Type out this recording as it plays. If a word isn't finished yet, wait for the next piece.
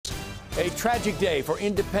A tragic day for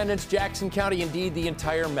Independence, Jackson County, indeed the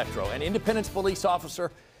entire metro. An Independence police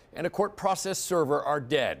officer and a court process server are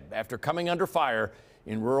dead after coming under fire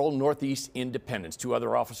in rural northeast Independence. Two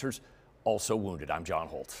other officers also wounded. I'm John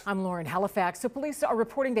Holt. I'm Lauren. Halifax. So police are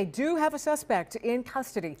reporting they do have a suspect in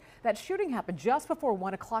custody. That shooting happened just before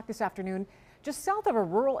 1 o'clock this afternoon, just south of a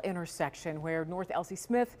rural intersection where North Elsie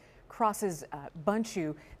Smith crosses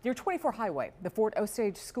Bunchu near 24 Highway. The Fort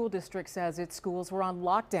Osage School District says its schools were on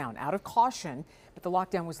lockdown out of caution, but the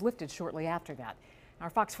lockdown was lifted shortly after that. Our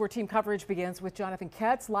Fox 4 team coverage begins with Jonathan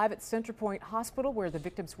Ketz live at Centerpoint Hospital, where the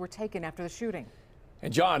victims were taken after the shooting.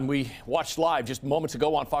 And John, we watched live just moments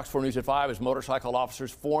ago on Fox 4 News at 5 as motorcycle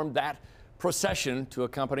officers formed that procession to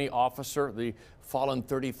accompany the fallen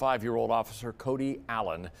 35-year-old officer Cody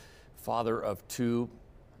Allen, father of two,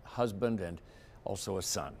 husband and also a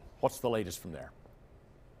son. What's the latest from there?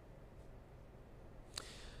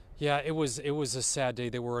 Yeah, it was a sad day.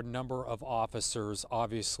 There were a number of officers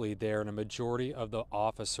obviously there, and a majority of the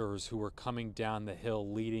officers who were coming down the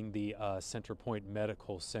hill leading the Centerpoint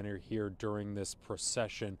Medical Center here during this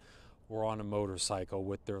procession were on a motorcycle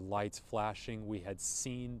with their lights flashing. We had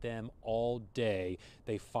seen them all day.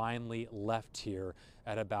 They finally left here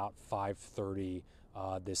at about 5:30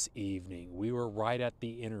 this evening. We were right at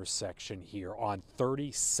the intersection here on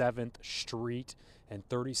 37th Street and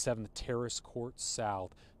 37th Terrace Court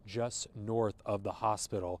South, just north of the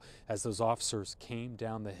hospital, as those officers came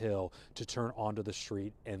down the hill to turn onto the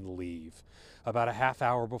street and leave. About a half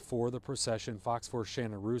hour before the procession, Fox 4's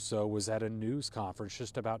Shannon Russo was at a news conference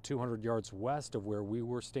just about 200 yards west of where we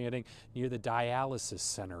were standing near the dialysis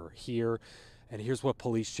center here. And here's what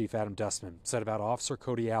Police Chief Adam Dustman said about Officer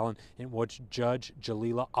Cody Allen and what Judge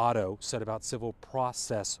Jalila Otto said about civil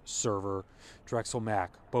process server Drexel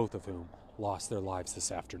Mack, both of whom lost their lives this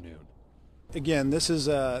afternoon. Again, this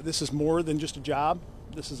is more than just a job.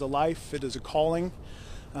 This is a life. It is a calling.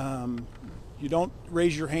 You don't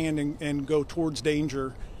raise your hand and go towards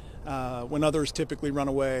danger when others typically run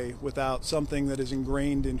away without something that is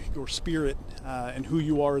ingrained in your spirit and who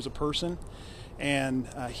you are as a person. And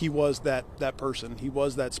he was that person. He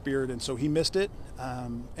was that spirit, and so he missed it.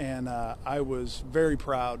 And I was very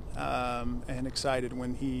proud and excited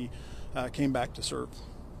when he came back to serve.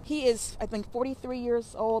 He is, I think, 43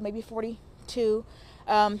 years old, maybe 42,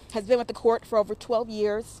 has been with the court for over 12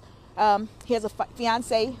 years. He has a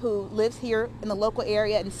fiance who lives here in the local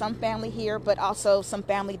area and some family here, but also some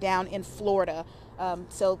family down in Florida.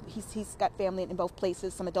 So he's got family in both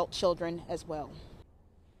places, some adult children as well.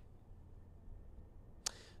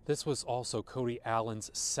 This was also Cody Allen's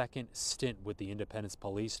second stint with the Independence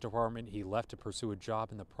Police Department. He left to pursue a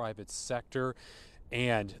job in the private sector,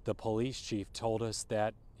 and the police chief told us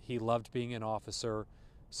that he loved being an officer,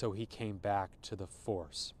 so he came back to the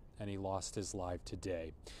force, and he lost his life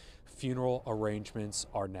today. Funeral arrangements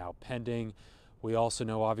are now pending. We also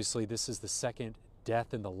know, obviously, this is the second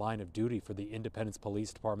death in the line of duty for the Independence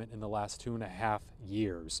Police Department in the last 2.5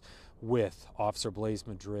 years, with Officer Blaze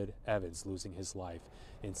Madrid Evans losing his life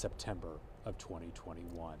in September of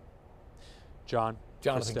 2021. Jonathan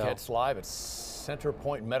Ketz live at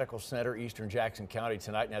Centerpoint Medical Center, Eastern Jackson County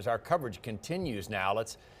tonight. And as our coverage continues now,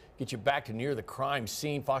 let's get you back to near the crime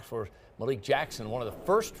scene. Fox 4's Malik Jackson, one of the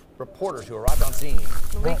first reporters who arrived on scene.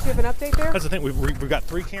 Malik, do you have an update there? That's the thing. We've got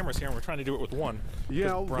 3 cameras here, and we're trying to do it with one.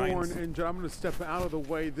 Yeah, Lauren and John, I'm going to step out of the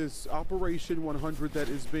way. This Operation 100 that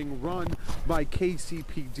is being run by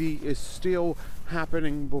KCPD is still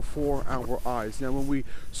happening before our eyes. Now, when we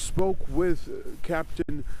spoke with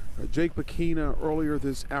Captain Jake Bakina earlier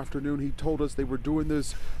this afternoon, he told us they were doing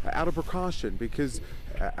this out of precaution because,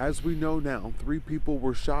 as we know now, 3 people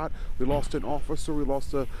were shot. We lost an officer. We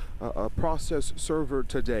lost a process server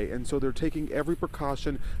today, and so they're taking every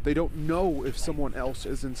precaution. They don't know if someone else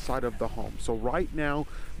is inside of the home. So right now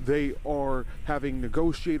they are having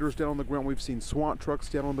negotiators down on the ground. We've seen SWAT trucks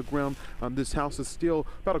down on the ground. This house is still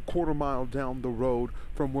about a quarter-mile down the road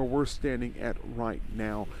from where we're standing at right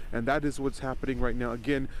now, and that is what's happening right now.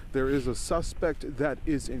 Again, there is a suspect that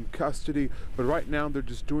is in custody, but right now they're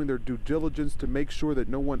just doing their due diligence to make sure that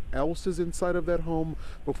no one else is inside of that home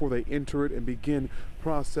before they enter it and begin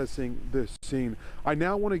processing this scene. I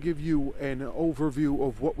now want to give you an overview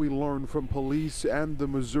of what we learned from police and the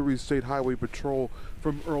Missouri State Highway Patrol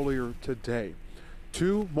from earlier today.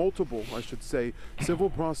 Multiple civil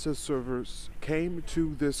process servers came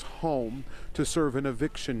to this home to serve an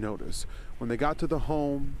eviction notice. When they got to the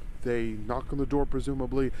home, They knocked on the door,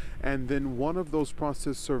 presumably, and then one of those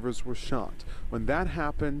process servers was shot. When that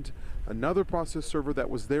happened, another process server that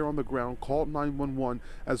was there on the ground called 911,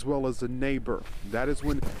 as well as a neighbor. That is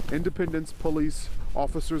when Independence police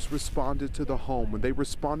officers responded to the home. When they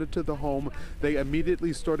responded to the home, they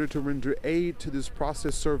immediately started to render aid to this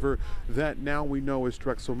process server that now we know is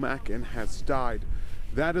Drexel Mack and has died.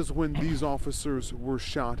 That is when these officers were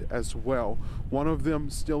shot as well. One of them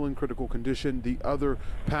still in critical condition, the other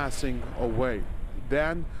passing away.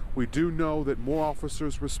 Then we do know that more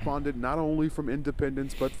officers responded, not only from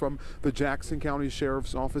Independence, but from the Jackson County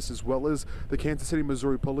Sheriff's Office, as well as the Kansas City,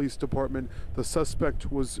 Missouri Police Department. The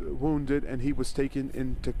suspect was wounded and he was taken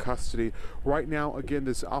into custody. Right now, again,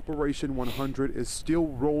 this Operation 100 is still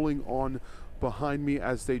rolling on behind me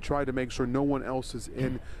as they try to make sure no one else is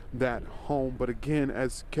in that home. But again,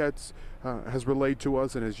 as Ketz has relayed to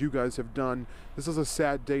us and as you guys have done, this is a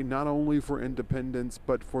sad day not only for Independence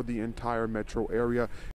but for the entire metro area.